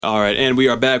All right, and we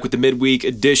are back with the midweek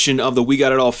edition of the We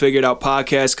Got It All Figured Out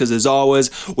podcast, because as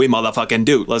always, we motherfucking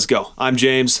do. Let's go. I'm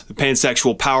James, the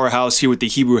Pansexual Powerhouse, here with the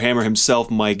Hebrew Hammer himself,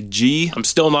 Mike G. I'm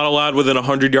still not allowed within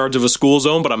 100 yards of a school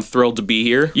zone, but I'm thrilled to be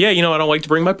here. Yeah, I don't like to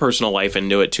bring my personal life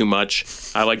into it too much.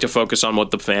 I like to focus on what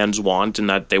the fans want,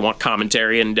 and that they want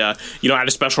commentary. And, I had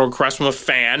a special request from a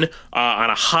fan on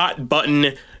a hot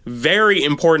button, very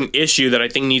important issue that I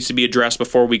think needs to be addressed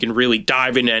before we can really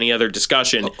dive into any other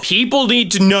discussion. People need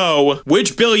to know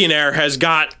which billionaire has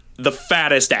got the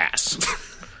fattest ass.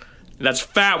 That's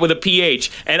fat with a PH.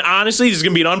 And honestly, this is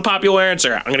going to be an unpopular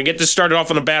answer. I'm going to get this started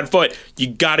off on a bad foot. You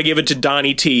got to give it to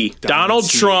Donnie T. Donald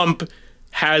Trump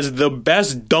has the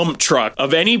best dump truck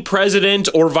of any president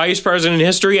or vice president in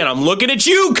history, and I'm looking at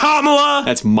you, Kamala!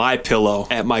 That's my pillow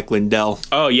at Mike Lindell.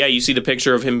 Oh, yeah, you see the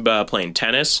picture of him playing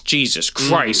tennis? Jesus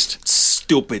Christ.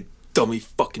 Stupid, dummy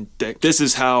fucking dick. This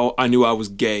is how I knew I was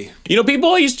gay.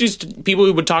 People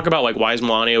who would talk about, like, why is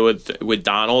Melania with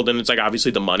Donald, and it's, like,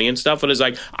 obviously the money and stuff, but it's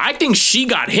like, I think she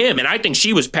got him, and I think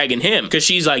she was pegging him, because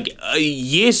she's like,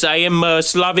 yes, I am a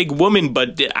Slavic woman,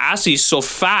 but the ass is so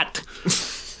fat.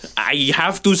 I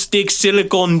have to stick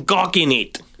silicone cock in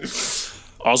it.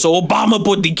 Also, Obama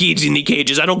put the kids in the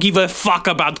cages. I don't give a fuck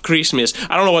about Christmas.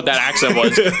 I don't know what that accent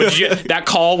was. But that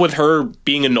call with her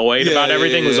being annoyed about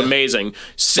everything was amazing.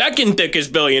 Second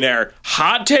thickest billionaire.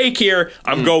 Hot take here.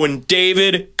 I'm going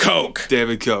David Koch.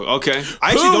 David Koch. Okay.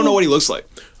 I actually don't know what he looks like.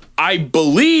 I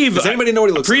believe... Does anybody know what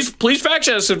he looks like? Please fact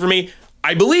check this for me.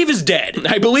 I believe is dead.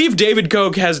 I believe David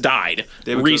Koch has died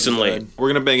recently. We're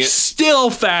going to bang it.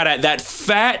 Still fat at that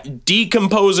fat,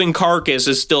 decomposing carcass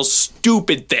is still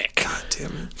stupid thick. God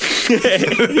damn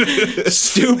it.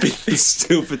 Stupid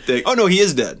thick. Oh, no, he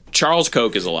is dead. Charles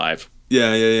Koch is alive.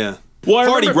 Yeah.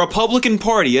 Well, Republican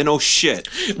Party, yeah, no shit.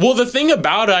 Well, the thing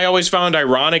about it I always found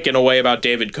ironic in a way about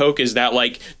David Koch is that,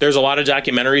 like, there's a lot of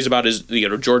documentaries about his,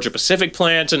 Georgia Pacific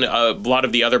plant and a lot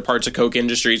of the other parts of Koch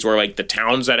Industries where, like, the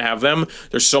towns that have them,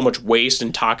 there's so much waste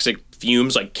and toxic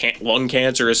fumes, like lung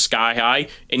cancer is sky high,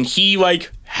 and he,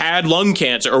 like, had lung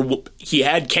cancer, or he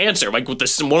had cancer, like with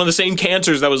one of the same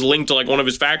cancers that was linked to like one of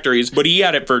his factories, but he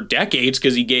had it for decades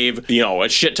because he gave, a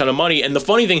shit ton of money. And the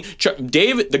funny thing,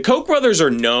 the Koch brothers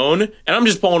are known, and I'm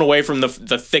just pulling away from the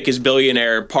thickest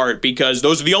billionaire part because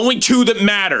those are the only two that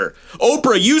matter.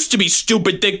 Oprah used to be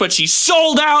stupid thick, but she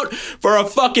sold out for a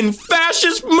fucking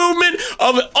fascist movement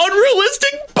of an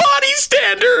unrealistic body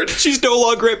standard. She's no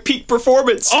longer at peak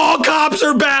performance. All cops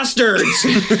are bastards.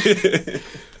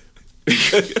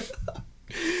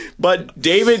 But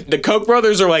the Koch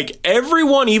brothers are like,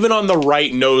 everyone, even on the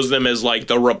right, knows them as like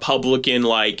the Republican,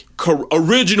 like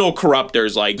original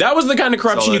corruptors. Like that was the kind of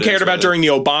corruption you cared about during the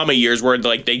Obama years, where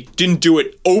like they didn't do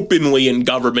it openly in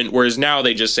government, whereas now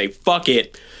they just say fuck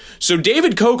it. So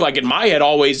David Koch, like in my head,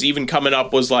 always even coming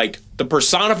up was like the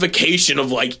personification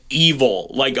of like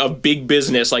evil, like of big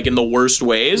business, like in the worst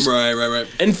ways. Right.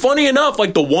 And funny enough,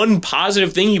 like the one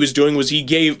positive thing he was doing was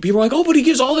people were like, oh, but he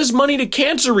gives all this money to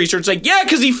cancer research. Like, yeah,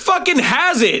 because he fucking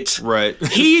has it. Right.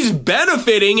 He's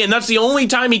benefiting, and that's the only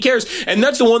time he cares. And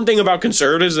that's the one thing about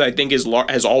conservatives that I think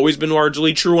has always been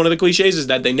largely true. One of the cliches is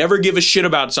that they never give a shit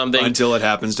about something until it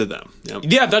happens to them. Yep.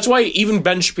 Yeah, that's why even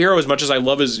Ben Shapiro, as much as I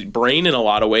love his brain in a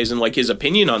lot of ways and like his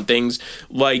opinion on things,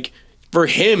 like for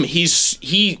him,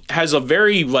 he has a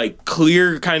very like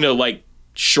clear kind of like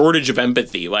shortage of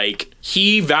empathy. Like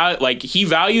he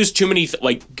values too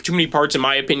many parts, in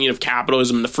my opinion, of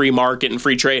capitalism, the free market and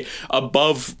free trade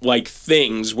above like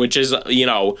things, which is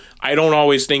I don't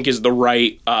always think is the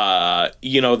right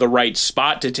the right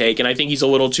spot to take, and I think he's a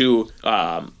little too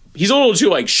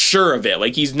like sure of it.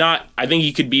 Like he's not, I think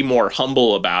he could be more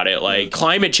humble about it. Like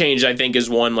climate change, I think is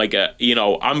one like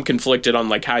I'm conflicted on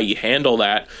like how you handle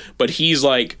that, but he's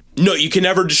like, no, you can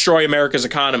never destroy America's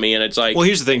economy. And it's like, well,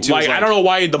 here's the thing too. Like, I don't know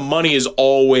why the money is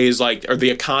always like, or the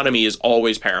economy is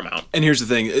always paramount. And here's the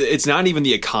thing. It's not even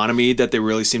the economy that they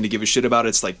really seem to give a shit about.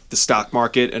 It's like the stock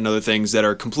market and other things that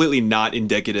are completely not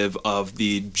indicative of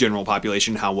the general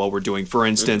population, how well we're doing. For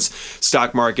instance,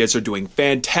 stock markets are doing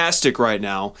fantastic right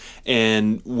now.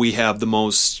 And we have the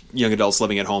most young adults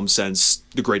living at home since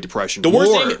the Great Depression. The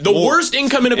worst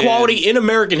income inequality in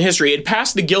American history. It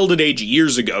passed the Gilded Age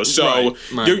years ago. So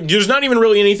there's not even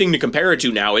really anything to compare it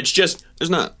to now. It's just... There's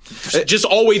not. It's just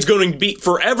always going to be...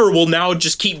 Forever will now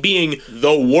just keep being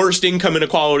the worst income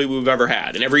inequality we've ever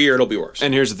had. And every year it'll be worse.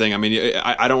 And here's the thing. I mean,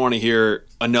 I don't want to hear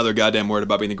another goddamn word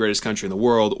about being the greatest country in the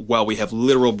world while we have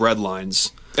literal bread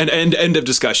lines And end of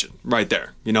discussion right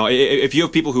there. You know, if you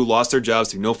have people who lost their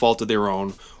jobs through no fault of their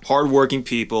own, hardworking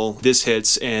people, this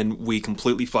hits and we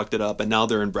completely fucked it up and now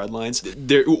they're in breadlines.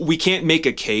 We can't make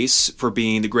a case for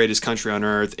being the greatest country on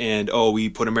earth and, we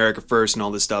put America first and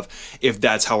all this stuff if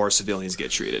that's how our civilians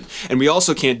get treated. And we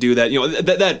also can't do that. You know,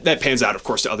 that pans out, of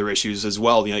course, to other issues as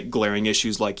well, you know, like glaring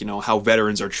issues like, you know, how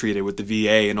veterans are treated with the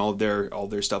VA and all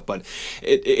their stuff. But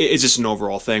it's just an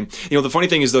overall thing. You know, the funny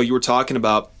thing is, though, you were talking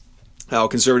about how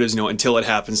conservatives, you know, until it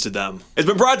happens to them. It's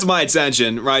been brought to my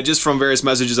attention, right, just from various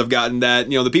messages I've gotten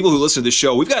that, you know, the people who listen to the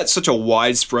show, we've got such a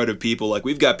wide spread of people. Like,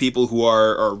 we've got people who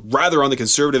are rather on the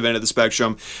conservative end of the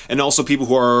spectrum and also people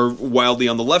who are wildly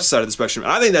on the left side of the spectrum.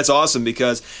 And I think that's awesome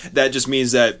because that just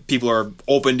means that people are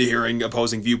open to hearing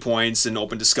opposing viewpoints and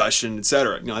open discussion,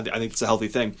 etc. You know, I think it's a healthy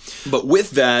thing. But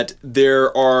with that,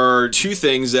 there are two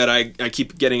things that I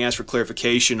keep getting asked for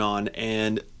clarification on,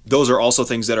 and those are also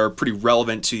things that are pretty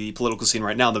relevant to the political scene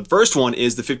right now. The first one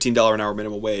is the $15 an hour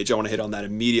minimum wage. I want to hit on that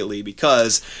immediately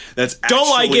because that's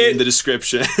actually in the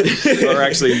description, or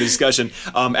actually in the discussion.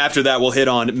 After that, we'll hit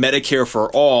on Medicare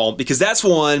For All, because that's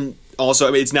one. Also,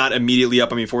 I mean, it's not immediately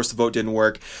up. I mean, Force the Vote didn't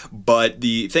work. But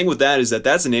the thing with that is that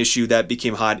that's an issue that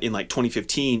became hot in like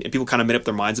 2015, and people kind of made up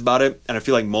their minds about it. And I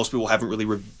feel like most people haven't really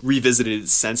revisited it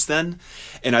since then.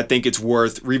 And I think it's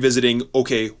worth revisiting,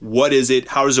 okay, what is it?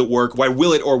 How does it work? Why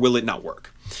will it or will it not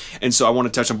work? And so I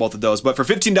want to touch on both of those. But for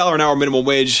 $15 an hour minimum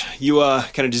wage, you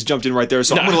kind of just jumped in right there.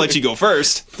 So I'm going to let you go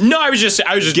first. No, I was just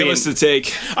give us the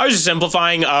take. I was just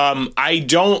simplifying.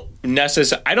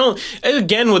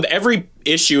 Again, with every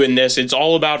issue in this, it's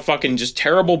all about fucking just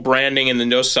terrible branding and then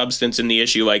no substance in the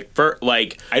issue. I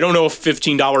don't know if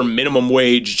 $15 minimum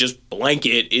wage just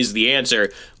blanket is the answer.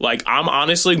 Like, I'm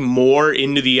honestly more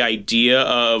into the idea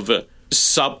of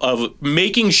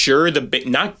making sure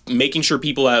not making sure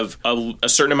people have a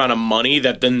certain amount of money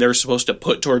that then they're supposed to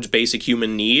put towards basic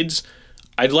human needs.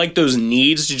 I'd like those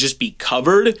needs to just be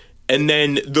covered, and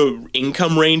then the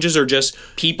income ranges are just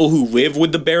people who live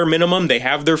with the bare minimum. They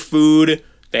have their food,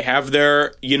 they have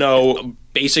their, you know,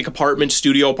 basic apartment,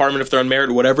 studio apartment if they're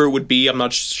unmarried, whatever it would be. I'm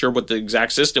not sure what the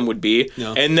exact system would be.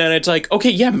 Yeah. And then it's like,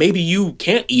 okay, yeah, maybe you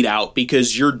can't eat out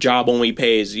because your job only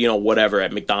pays, you know, whatever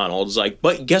at McDonald's. Like,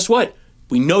 but guess what?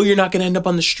 We know you're not going to end up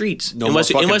on the streets.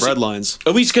 Unless bread lines.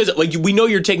 At least because, like, we know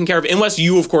you're taken care of. Unless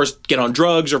you, of course, get on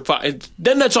drugs or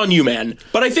then that's on you, man.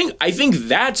 But I think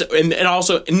that's and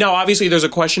also now obviously there's a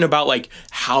question about like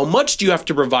how much do you have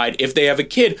to provide if they have a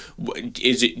kid?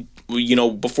 Is it, you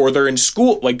know, before they're in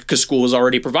school, like, because school is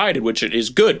already provided, which is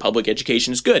good. Public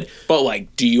education is good. But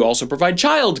like, do you also provide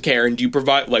childcare, and do you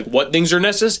provide like what things are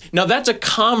necessary? Now that's a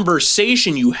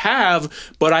conversation you have,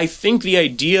 but I think the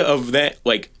idea of that,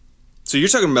 like. So you're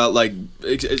talking about like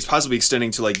it's possibly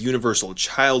extending to like universal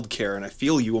child care, and I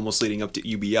feel you almost leading up to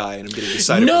UBI, and I'm getting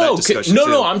excited for that discussion too.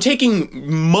 No, I'm taking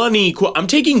money. I'm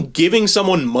taking giving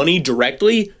someone money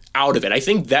directly out of it. I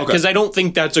think that because I don't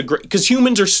think that's because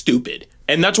humans are stupid,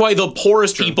 and that's why the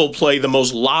poorest people play the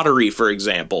most lottery, for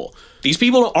example. These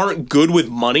people aren't good with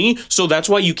money, so that's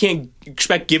why you can't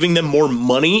expect giving them more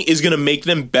money is going to make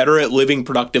them better at living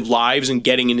productive lives and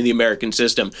getting into the American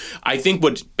system. I think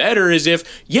what's better is if,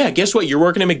 yeah, guess what? You're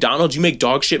working at McDonald's, you make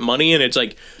dog shit money, and it's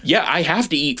like, yeah, I have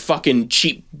to eat fucking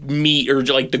cheap meat or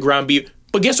like the ground beef.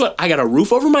 But guess what? I got a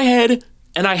roof over my head,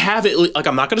 and I have it, like,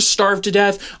 I'm not going to starve to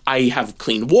death. I have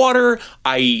clean water.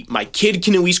 My kid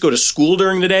can at least go to school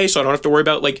during the day, so I don't have to worry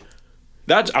about, like,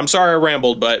 I'm sorry I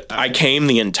rambled, but I came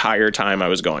the entire time I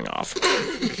was going off.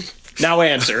 Now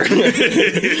answer.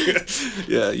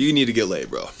 Yeah, you need to get laid,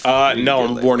 bro. No,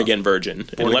 I'm born again virgin.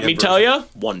 And let me tell you,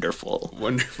 wonderful.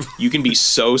 Wonderful. You can be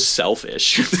so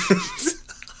selfish.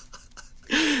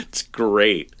 It's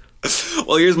great.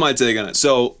 Well, here's my take on it.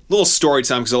 So, little story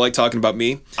time, because I like talking about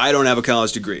me. I don't have a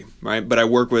college degree, right? But I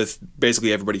work with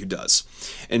basically everybody who does.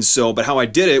 And so, but how I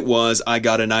did it was I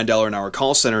got a $9 an hour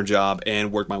call center job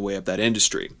and worked my way up that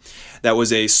industry. That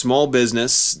was a small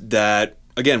business that,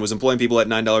 again, was employing people at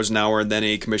 $9 an hour and then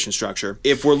a commission structure.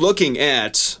 If we're looking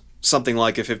at something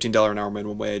like a $15 an hour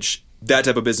minimum wage, that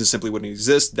type of business simply wouldn't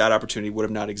exist. That opportunity would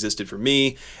have not existed for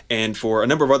me and for a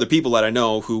number of other people that I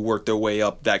know who worked their way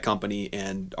up that company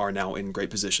and are now in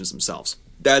great positions themselves.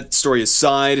 That story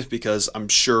aside, because I'm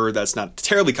sure that's not a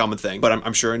terribly common thing, but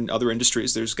I'm sure in other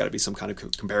industries there's got to be some kind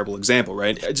of comparable example,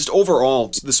 right? Just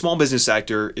overall, the small business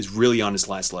sector is really on its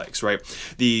last legs, right?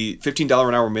 The $15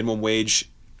 an hour minimum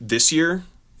wage this year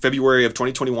February of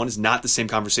 2021 is not the same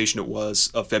conversation it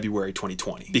was of February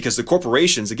 2020. Because the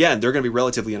corporations, again, they're going to be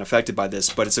relatively unaffected by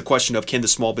this, but it's a question of, can the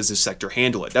small business sector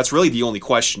handle it? That's really the only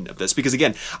question of this. Because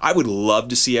again, I would love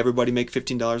to see everybody make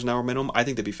 $15 an hour minimum. I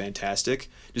think that'd be fantastic.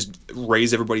 Just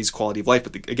raise everybody's quality of life.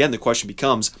 But again, the question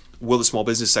becomes, will the small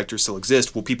business sector still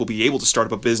exist? Will people be able to start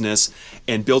up a business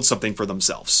and build something for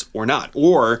themselves or not?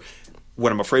 Or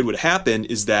what I'm afraid would happen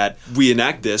is that we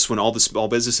enact this when all the small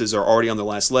businesses are already on their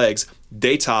last legs,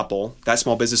 they topple, that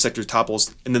small business sector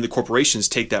topples, and then the corporations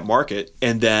take that market.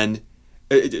 And then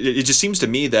it just seems to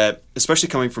me that, especially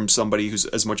coming from somebody who's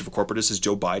as much of a corporatist as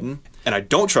Joe Biden, and I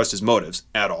don't trust his motives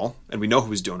at all, and we know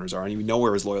who his donors are, and we know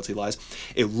where his loyalty lies,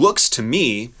 it looks to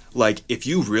me like if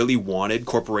you really wanted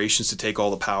corporations to take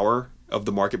all the power of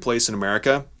the marketplace in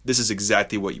America, this is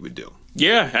exactly what you would do.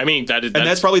 Yeah, I mean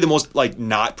that's probably the most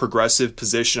not progressive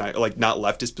position, not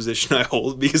leftist position I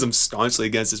hold, because I'm staunchly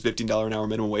against this $15 an hour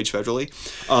minimum wage federally.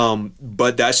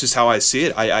 But that's just how I see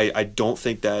it. I don't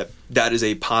think that is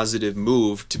a positive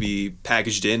move to be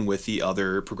packaged in with the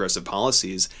other progressive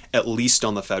policies, at least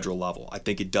on the federal level. I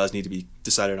think it does need to be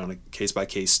decided on a case by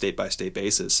case, state by state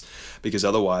basis, because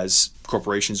otherwise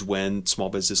corporations win, small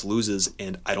business loses,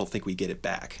 and I don't think we get it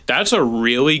back. That's a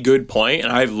really good point,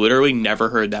 and I've literally never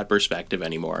heard that perspective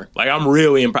anymore. I'm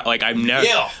really impressed.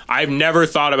 I've never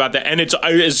thought about that, and it's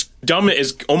as dumb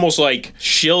as almost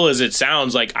shill as it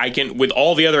sounds. I can, with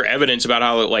all the other evidence about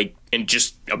how and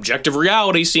just objective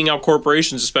reality, seeing how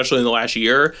corporations, especially in the last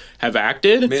year, have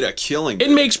acted. Made a killing. It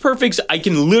makes perfect.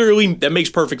 That makes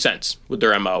perfect sense with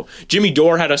their MO. Jimmy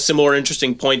Dore had a similar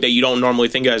interesting point that you don't normally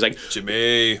think of.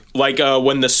 Jimmy.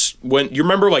 When you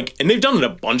remember, and they've done it a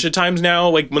bunch of times now,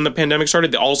 when the pandemic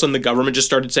started, all of a sudden the government just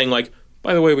started saying,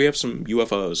 by the way, we have some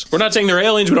UFOs. We're not saying they're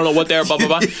aliens. We don't know what they are, blah, blah,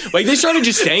 blah. They started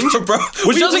just saying, bro,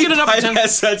 which doesn't get enough attention.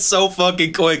 That's so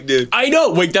fucking quick, dude. I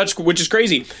know. Which is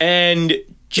crazy. And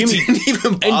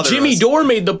Jimmy Dore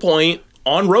made the point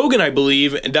on Rogan, I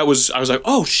believe, and I was like,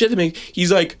 oh shit.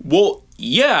 He's like, well,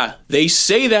 yeah, they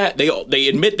say that they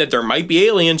admit that there might be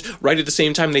aliens. Right at the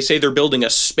same time, they say they're building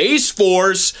a space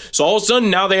force. So all of a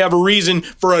sudden, now they have a reason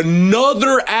for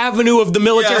another avenue of the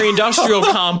military-industrial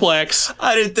complex.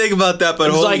 I didn't think about that,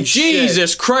 but holy shit.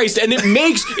 Jesus Christ! And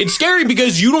it's scary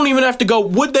because you don't even have to go.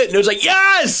 Would that? And it's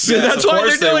yes, that's why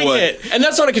they're doing it. And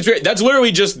that's not a conspiracy. That's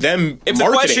literally just them. If the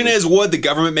question is, would the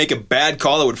government make a bad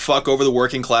call that would fuck over the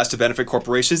working class to benefit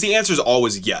corporations? The answer is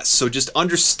always yes. So just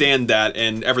understand that,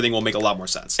 and everything will make a lot more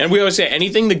sense. And we always say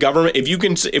anything the government,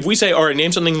 if we say, all right,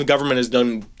 name something the government has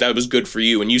done that was good for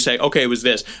you, and you say, okay, it was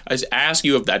this, I ask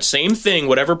you if that same thing,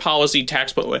 whatever policy,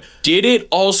 tax, did it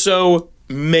also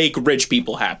make rich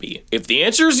people happy? If the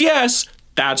answer is yes,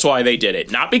 that's why they did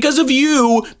it. Not because of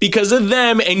you, because of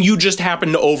them, and you just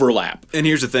happen to overlap. And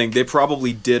here's the thing. They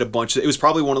probably did it was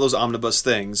probably one of those omnibus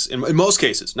things. In most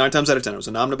cases, 9 times out of 10, it was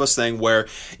an omnibus thing where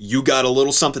you got a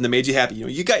little something that made you happy.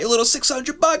 You got your little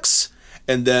 $600,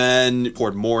 and then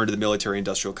poured more into the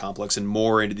military-industrial complex and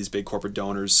more into these big corporate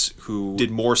donors who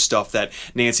did more stuff that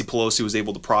Nancy Pelosi was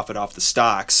able to profit off the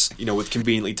stocks, with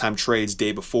conveniently timed trades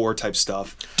day before type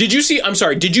stuff. Did you see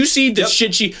the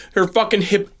shit her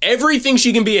fucking everything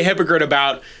she can be a hypocrite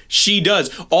about, she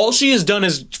does. All she has done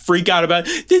is freak out about,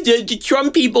 the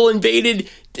Trump people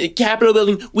invaded the Capitol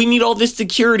building. We need all this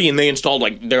security, and they installed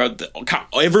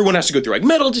everyone has to go through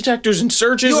metal detectors and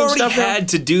searches and stuff. You already had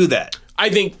to do that. I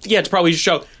think, it's probably just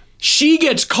show. She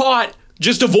gets caught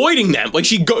just avoiding them.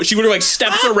 She would have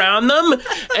steps around them,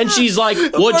 and she's like,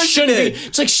 well, it shouldn't be.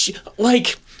 It's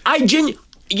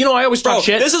I always talk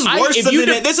shit. This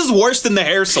is worse than the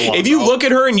hair salon. If you look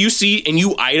at her and you see,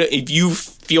 if you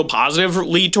feel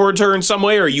positively towards her in some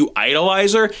way, or you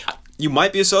idolize her, you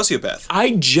might be a sociopath.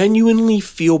 I genuinely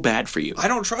feel bad for you. I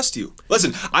don't trust you.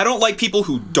 Listen, I don't like people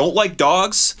who don't like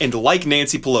dogs and like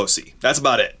Nancy Pelosi. That's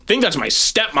about it. I think that's my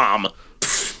stepmom.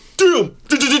 Damn.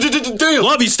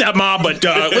 Love you, stepmom, but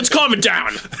let's calm it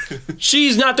down.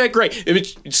 She's not that great.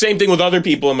 It's same thing with other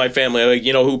people in my family,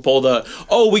 who pull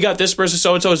we got this person,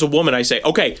 so-and-so is a woman. I say,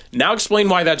 okay, now explain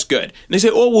why that's good. And they say,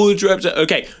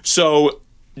 okay, so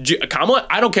Kamala,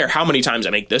 I don't care how many times I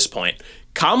make this point.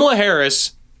 Kamala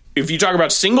Harris, if you talk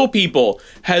about single people,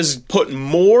 has put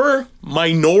more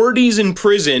minorities in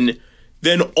prison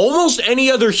than almost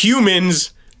any other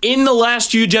humans in the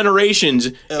last few generations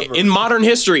in modern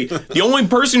history. The only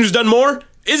person who's done more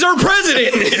is our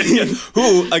president.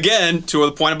 Who, again, to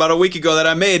the point about a week ago that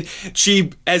I made,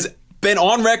 she has been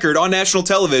on record on national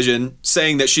television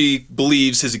saying that she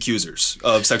believes his accusers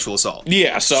of sexual assault.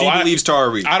 Yeah, so she believes Tara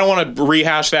Reid. I don't want to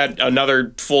rehash that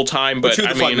another full time, but who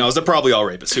the fuck knows? They're probably all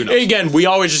rapists. Who knows? Again, we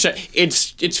always just say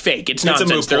it's fake. It's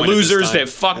nonsense. They're losers. They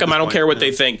fuck them. I don't care what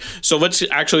they think. So let's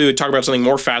actually talk about something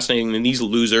more fascinating than these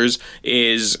losers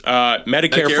is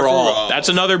Medicare for All. That's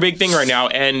another big thing right now.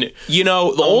 And, you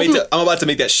know, I'm about to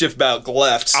make that shift back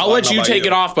left. So I'll let you take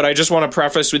it off, but I just want to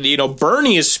preface with, you know,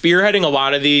 Bernie is spearheading a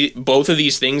lot of both of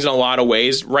these things in a lot of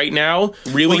ways right now.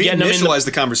 Really getting them in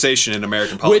the conversation in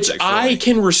American politics. Which I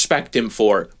can respect him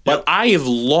for, but I have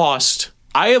lost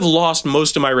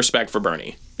most of my respect for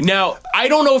Bernie. Now, I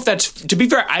don't know if that's, to be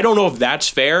fair, I don't know if that's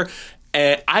fair.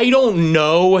 I don't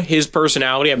know his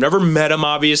personality. I've never met him,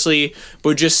 obviously,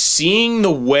 but just seeing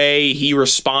the way he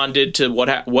responded to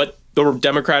what the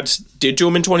Democrats did to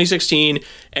him in 2016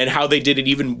 and how they did it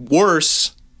even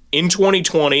worse in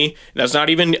 2020. That's not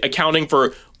even accounting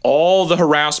for all the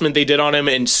harassment they did on him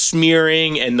and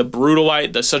smearing and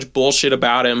the such bullshit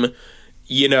about him,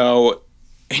 you know,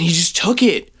 and he just took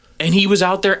it. And he was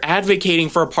out there advocating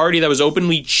for a party that was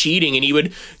openly cheating, and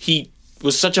he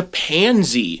was such a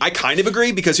pansy. I kind of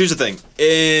agree, because here's the thing.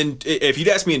 And if you'd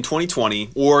asked me in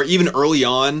 2020 or even early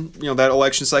on, you know, that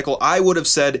election cycle, I would have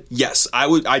said, yes,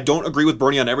 I don't agree with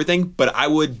Bernie on everything, but I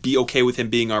would be okay with him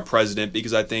being our president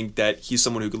because I think that he's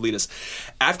someone who could lead us.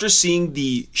 After seeing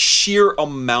the sheer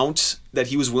amount that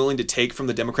he was willing to take from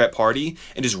the Democrat Party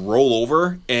and just roll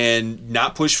over and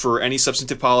not push for any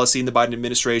substantive policy in the Biden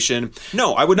administration,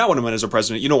 no, I would not want him as our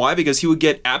president. You know why? Because he would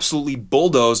get absolutely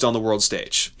bulldozed on the world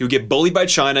stage. He would get bullied by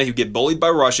China. He would get bullied by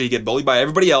Russia. He'd get bullied by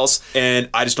everybody else. And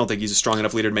I just don't think he's a strong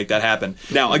enough leader to make that happen.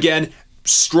 Now, again,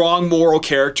 strong moral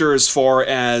character as far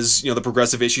as, you know, the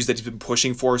progressive issues that he's been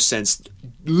pushing for since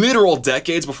literal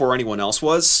decades before anyone else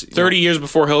was. 30 years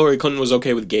before Hillary Clinton was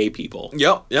okay with gay people.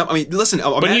 Yep. I mean, listen,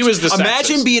 but he was the sexist.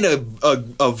 Imagine being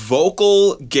a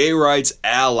vocal gay rights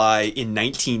ally in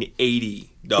 1980.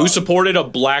 Who supported a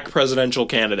black presidential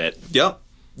candidate. Yep.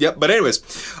 But anyways,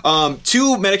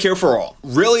 to Medicare for All.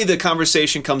 Really, the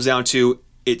conversation comes down to,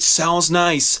 it sounds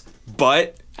nice,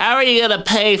 but how are you going to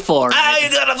pay for it?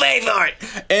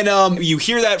 And you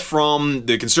hear that from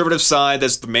the conservative side.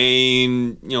 That's the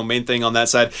main thing on that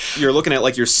side. You're looking at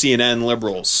like your CNN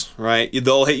liberals, right?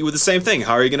 They'll hit you with the same thing.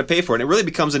 How are you going to pay for it? And it really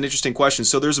becomes an interesting question.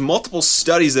 So there's multiple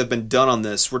studies that have been done on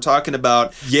this. We're talking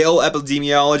about Yale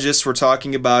epidemiologists. We're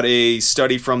talking about a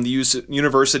study from the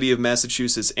University of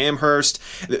Massachusetts Amherst.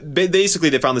 Basically,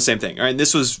 they found the same thing. All right, and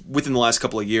this was within the last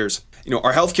couple of years. You know,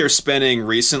 our healthcare spending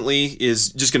recently is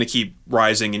just going to keep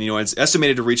rising, and it's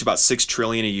estimated to reach about $6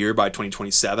 trillion a year by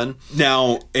 2027.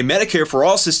 Now, a Medicare for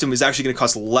All system is actually going to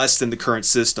cost less than the current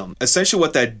system. Essentially,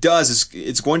 what that does is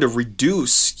it's going to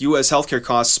reduce U.S. healthcare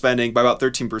cost spending by about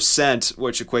 13%,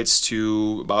 which equates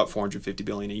to about $450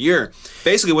 billion a year.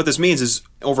 Basically, what this means is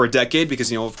over a decade,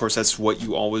 because of course that's what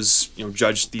you always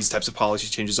judge these types of policy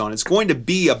changes on. It's going to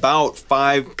be about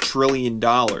 $5 trillion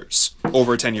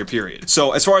over a 10-year period.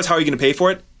 So as far as how are you going to pay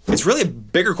for it, it's really a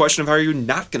bigger question of how are you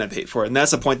not going to pay for it. And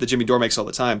that's a point that Jimmy Dore makes all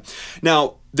the time.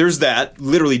 Now, there's that.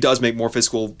 Literally does make more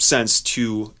fiscal sense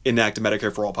to enact a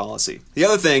Medicare for All policy. The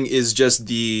other thing is just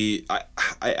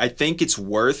I think it's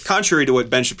worth, contrary to what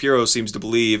Ben Shapiro seems to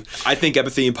believe, I think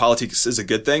empathy in politics is a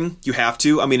good thing. You have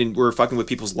to. I mean, we're fucking with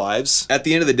people's lives. At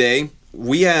the end of the day,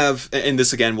 we have, and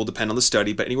this again will depend on the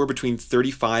study, but anywhere between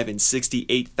 35 and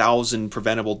 68,000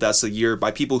 preventable deaths a year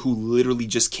by people who literally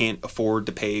just can't afford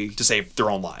to pay to save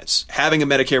their own lives. Having a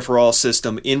Medicare for All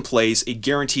system in place, a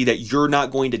guarantee that you're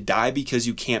not going to die because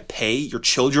you can't pay, your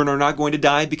children are not going to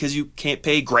die because you can't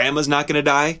pay, grandma's not going to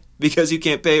die because you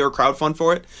can't pay or crowdfund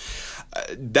for it,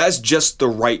 that's just the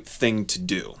right thing to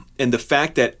do. And the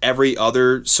fact that every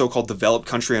other so-called developed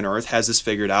country on earth has this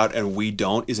figured out and we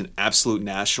don't is an absolute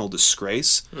national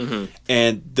disgrace. Mm-hmm.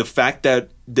 And the fact that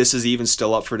this is even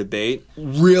still up for debate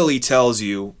really tells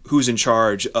you who's in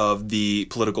charge of the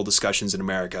political discussions in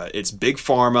America. It's Big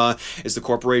Pharma, it's the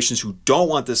corporations who don't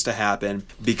want this to happen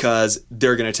because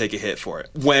they're going to take a hit for it.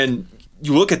 When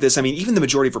you look at this, I mean, even the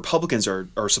majority of Republicans are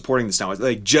supporting this now. It's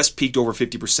like just peaked over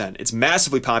 50%. It's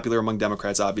massively popular among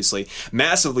Democrats, obviously,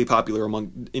 massively popular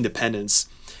among independents.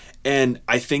 And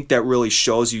I think that really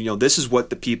shows you, this is what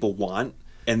the people want.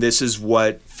 And this is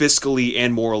what fiscally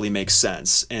and morally makes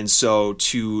sense. And so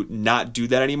to not do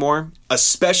that anymore,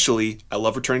 especially, I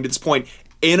love returning to this point,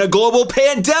 in a global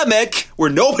pandemic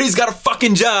where nobody's got a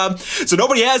fucking job, so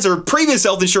nobody has their previous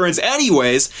health insurance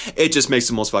anyways, it just makes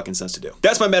the most fucking sense to do.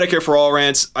 That's my Medicare for All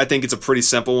rant. I think it's a pretty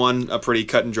simple one, a pretty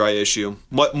cut and dry issue.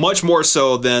 Much more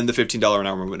so than the $15 an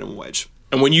hour minimum wage.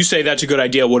 And when you say that's a good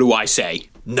idea, what do I say?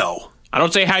 No. I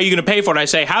don't say how you're going to pay for it. I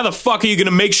say, how the fuck are you going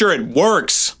to make sure it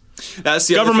works? That's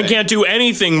the Government other thing. can't do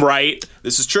anything right.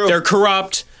 This is true. They're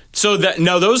corrupt. So that,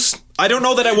 no, those... I don't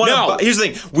know that I want No. to... Here's the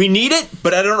thing. We need it,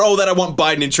 but I don't know that I want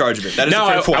Biden in charge of it. That is a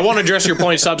fair point. I want to address your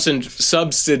point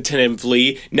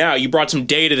substantively. Now, you brought some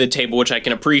data to the table, which I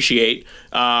can appreciate.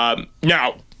 One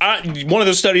of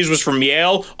those studies was from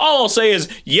Yale. All I'll say is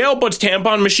Yale puts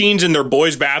tampon machines in their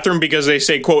boys' bathroom because they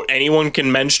say, quote, anyone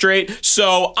can menstruate.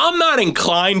 So I'm not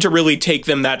inclined to really take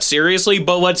them that seriously,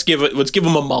 but let's give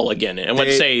them a mulligan. And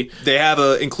let's say... They have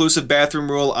an inclusive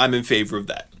bathroom rule. I'm in favor of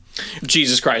that.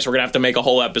 Jesus Christ, we're going to have to make a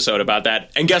whole episode about that.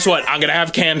 And guess what? I'm going to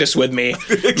have Candace with me.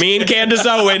 Me and Candace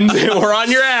Owen. We're on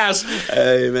your ass.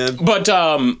 Hey, man. But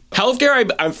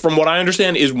healthcare, from what I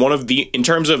understand, is one of the, in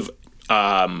terms of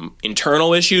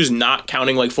internal issues, not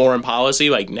counting like foreign policy,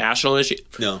 like national issue.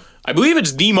 No. I believe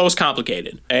it's the most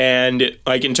complicated. And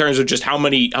like in terms of just how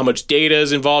much data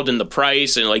is involved in the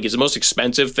price, and like it's the most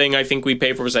expensive thing I think we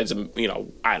pay for besides, I don't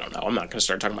know. I'm not going to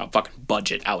start talking about fucking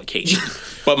budget allocation.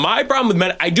 But my problem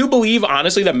with I do believe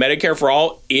honestly that Medicare for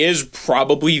All is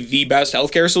probably the best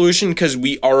healthcare solution because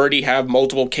we already have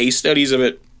multiple case studies of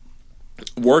it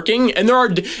working. And there are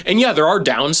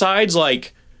downsides.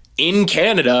 Like in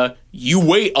Canada, you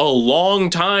wait a long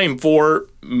time for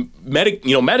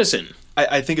medicine.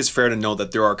 I think it's fair to know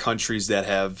that there are countries that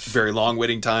have very long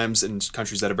waiting times and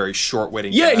countries that have very short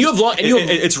waiting times. Yeah,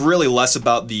 it's really less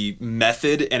about the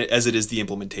method as it is the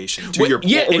implementation. To your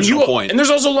original point. And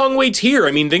there's also long waits here.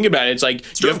 I mean, think about it. It's like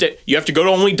you have to go to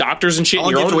only doctors and shit in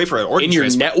your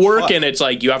network, and it's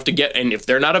like you have to get. And if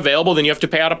they're not available, then you have to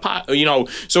pay out a pot.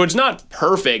 So it's not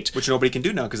perfect, which nobody can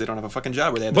do now because they don't have a fucking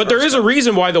job. But there is a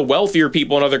reason why the wealthier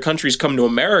people in other countries come to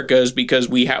America is because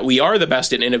we are the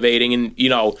best at innovating, and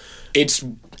It's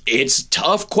a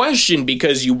tough question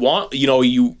because you want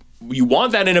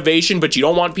that innovation, but you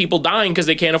don't want people dying because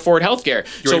they can't afford healthcare.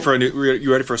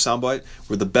 You ready for a soundbite?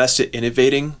 We're the best at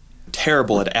innovating,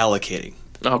 terrible at allocating.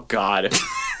 Oh God,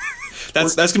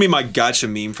 that's gonna be my gotcha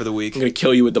meme for the week. I'm gonna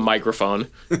kill you with the microphone.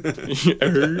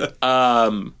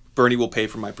 Bernie will pay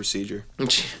for my procedure.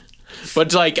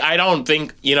 But like, I don't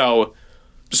think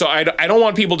So I don't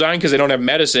want people dying because they don't have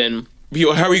medicine.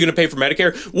 How are you going to pay for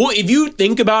Medicare? Well, if you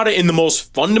think about it in the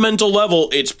most fundamental level,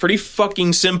 it's pretty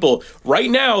fucking simple. Right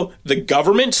now, the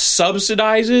government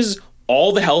subsidizes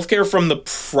all the healthcare from the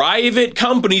private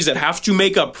companies that have to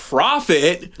make a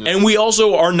profit. And we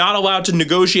also are not allowed to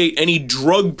negotiate any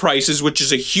drug prices, which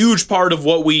is a huge part of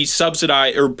what we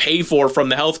subsidize or pay for from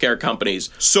the healthcare companies.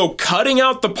 So cutting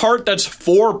out the part that's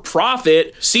for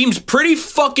profit seems pretty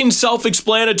fucking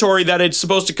self-explanatory that it's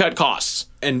supposed to cut costs.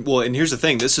 And here's the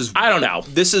thing. I don't know.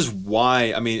 This is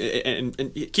why, I mean,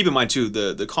 and keep in mind too,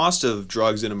 the cost of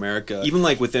drugs in America, even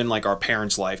like within like our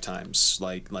parents' lifetimes,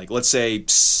 like we'll say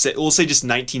just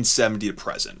 1970 to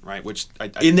present, right? Which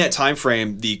in that time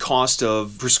frame, the cost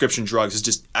of prescription drugs has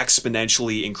just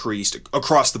exponentially increased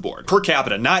across the board per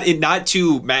capita, not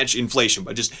to match inflation,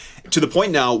 but just to the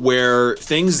point now where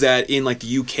things that in like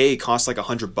the UK cost like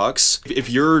 $100,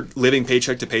 if you're living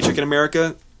paycheck to paycheck in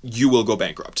America, you will go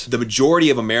bankrupt. The majority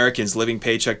of Americans living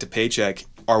paycheck to paycheck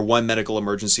are one medical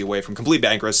emergency away from complete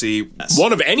bankruptcy.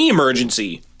 One of any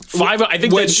emergency.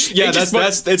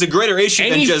 It's a greater issue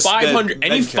than just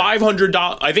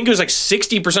 $500. I think it was like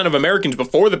 60% of Americans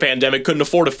before the pandemic couldn't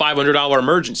afford a $500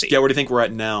 emergency. Yeah, where do you think we're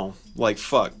at now? Like,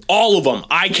 fuck. All of them.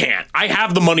 I can't. I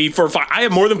have the money for I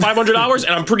have more than $500,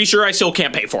 and I'm pretty sure I still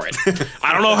can't pay for it.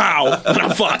 I don't know how, but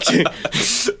I'm fucked.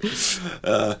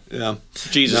 Yeah.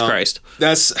 Jesus Christ.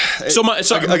 That's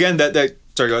again.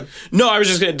 Sorry, go ahead. No, I was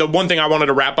just gonna. The one thing I wanted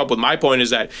to wrap up with my point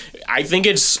is that I think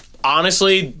it's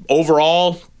honestly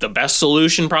overall the best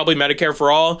solution, probably Medicare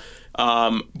for All.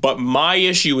 But my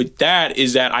issue with that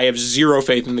is that I have zero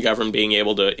faith in the government being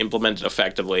able to implement it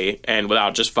effectively and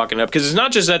without just fucking up. Because it's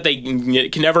not just that they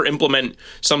can never implement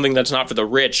something that's not for the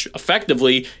rich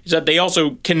effectively, it's that they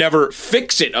also can never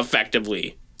fix it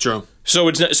effectively. True. So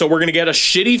we're going to get a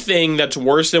shitty thing that's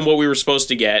worse than what we were supposed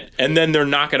to get, and then they're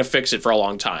not going to fix it for a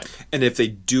long time. And if they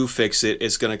do fix it,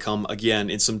 it's going to come,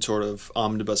 again, in some sort of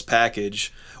omnibus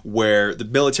package where the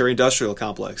military-industrial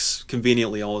complex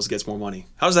conveniently always gets more money.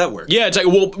 How does that work? Yeah, it's like,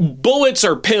 well, bullets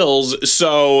are pills,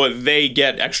 so they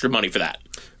get extra money for that.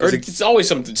 Or it's always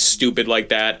something stupid like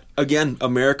that. Again,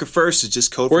 America first is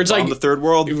just code for bomb the third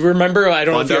world. Remember, I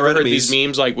don't know if you ever heard these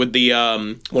memes, like with the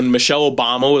when Michelle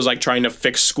Obama was like trying to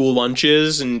fix school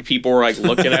lunches and people were like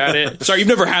looking at it. Sorry, you've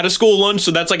never had a school lunch, so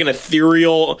that's like an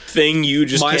ethereal thing you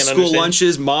just can't understand. My school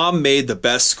lunches, Mom made the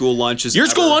best school lunches Your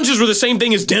school lunches were the same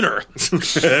thing as dinner.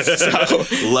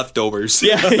 Leftovers.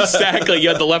 Yeah, exactly. You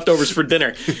had the leftovers for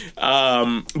dinner.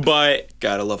 But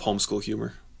God, I love homeschool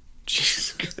humor.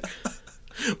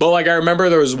 But like I remember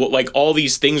there was like all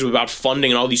these things about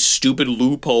funding and all these stupid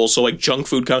loopholes. So like junk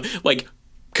food, like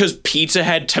because pizza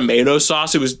had tomato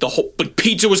sauce, it was the whole like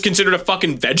pizza was considered a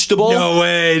fucking vegetable. No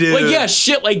way, dude. Like yeah,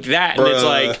 shit like that, and it's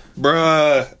like,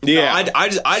 yeah. No,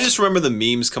 I just remember the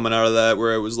memes coming out of that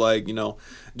where it was like, you know,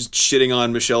 just shitting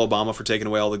on Michelle Obama for taking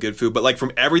away all the good food. But like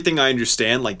from everything I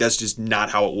understand, like that's just not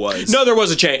how it was. No, there was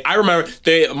a change. I remember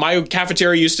my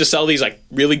cafeteria used to sell these like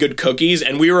really good cookies,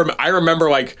 and I remember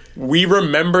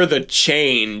the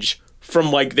change from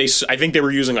like I think they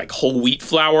were using like whole wheat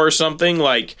flour or something,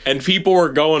 like, and people were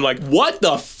going like, what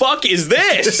the fuck is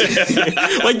this?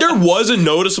 Like there was a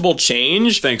noticeable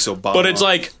change. Thanks, Obama. But it's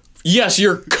like, yes,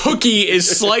 your cookie is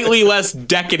slightly less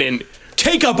decadent.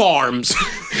 Take up arms.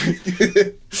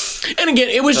 And again,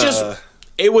 it was just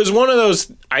it was one of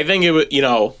those, I think it was, you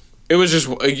know, it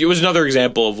was another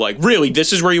example of like, really,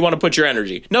 this is where you want to put your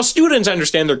energy. Now, students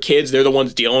understand their kids; they're the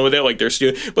ones dealing with it, like they're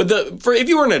students. But if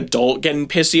you were an adult getting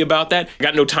pissy about that, I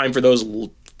got no time for those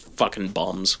fucking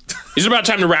bums. It's about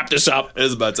time to wrap this up. It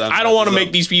is about time. I don't want to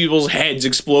make these people's heads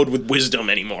explode with wisdom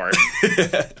anymore.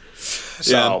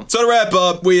 So, yeah. So to wrap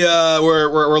up,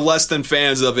 we're less than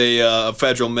fans of a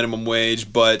federal minimum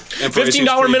wage, but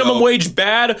 $15 minimum wage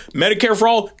bad, Medicare for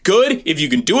all good if you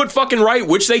can do it fucking right,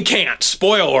 which they can't.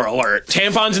 Spoiler alert.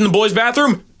 Tampons in the boys'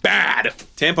 bathroom bad.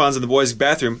 Tampons in the boys'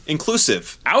 bathroom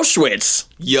inclusive. Auschwitz.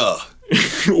 Yeah.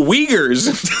 Uyghurs.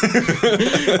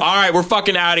 All right, we're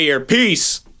fucking out of here.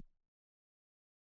 Peace.